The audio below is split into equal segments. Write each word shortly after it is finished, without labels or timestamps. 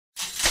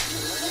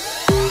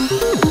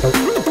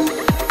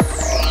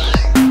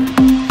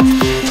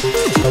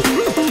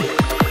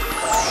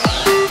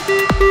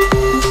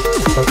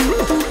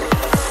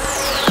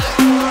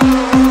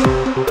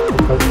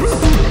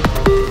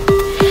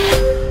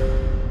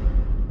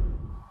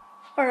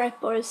Alright,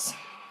 boys.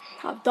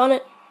 I've done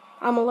it.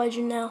 I'm a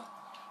legend now.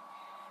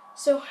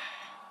 So,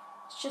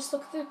 let's just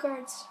look at the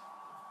cards.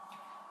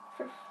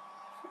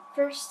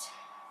 First,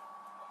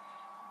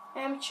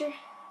 amateur,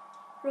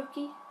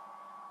 rookie,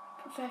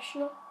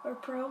 professional, or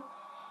pro,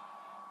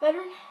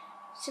 veteran,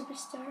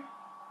 superstar.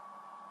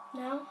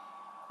 Now,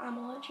 I'm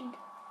a legend.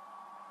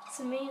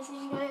 It's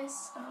amazing,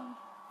 guys.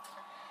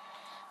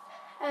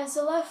 As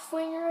a left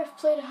winger, I've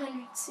played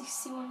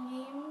 161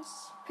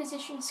 games.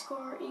 Position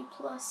score A+,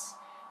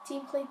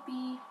 team played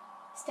B,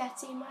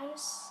 stats A-.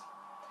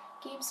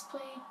 Games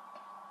played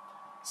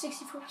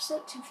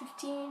 64% to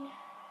 15,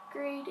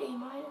 grade A-.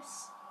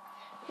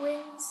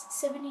 Wins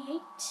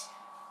 78.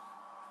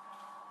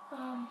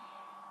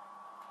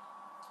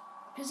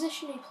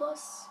 Position A+,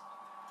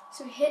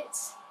 so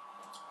hits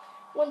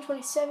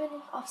 127,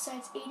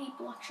 offsides 80,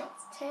 block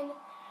shots 10,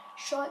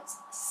 shots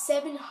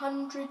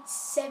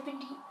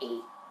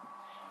 778,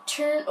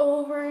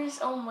 turnovers,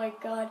 oh my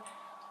god,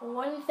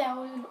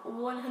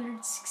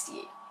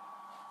 1,168.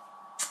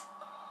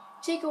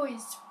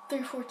 Takeaways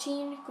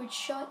 314, good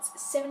shots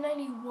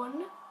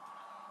 791,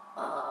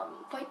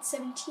 fights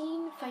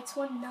 17, fights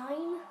won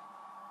 9,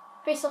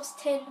 face-offs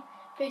 10,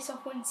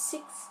 face-off win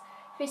 6,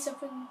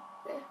 face-off win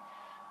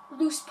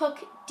loose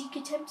puck deke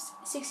attempts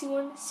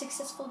 61,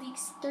 successful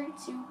dekes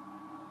 32,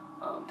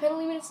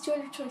 penalty minutes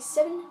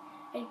 227,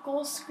 and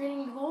goals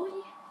screening the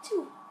goalie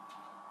 2.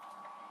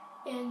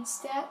 And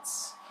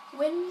stats: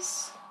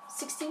 wins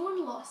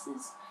 61,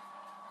 losses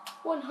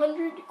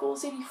 100,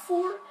 goals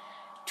 84,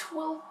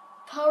 12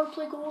 power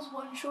play goals,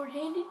 1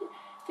 shorthanded,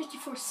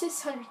 54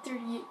 assists,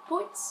 138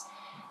 points,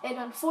 and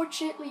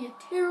unfortunately a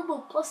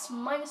terrible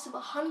plus-minus of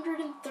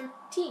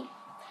 113.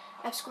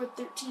 I've scored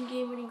 13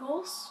 game-winning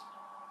goals.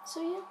 So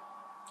yeah.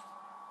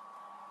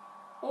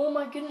 Oh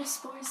my goodness,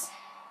 boys.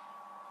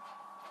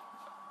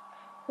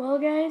 Well,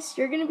 guys,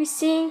 you're gonna be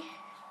seeing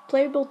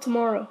player build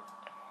tomorrow.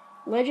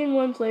 Legend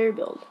 1 player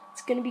build.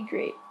 It's gonna be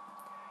great.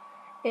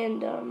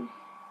 And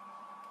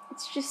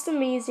it's just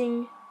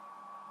amazing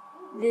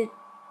that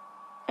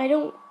I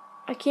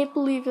can't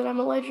believe that I'm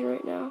a legend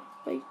right now.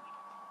 Like,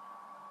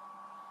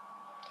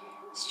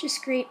 it's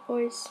just great,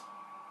 boys.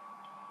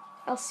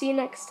 I'll see you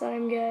next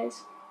time,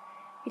 guys.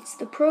 It's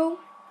the Pro,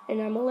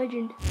 and I'm a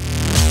legend.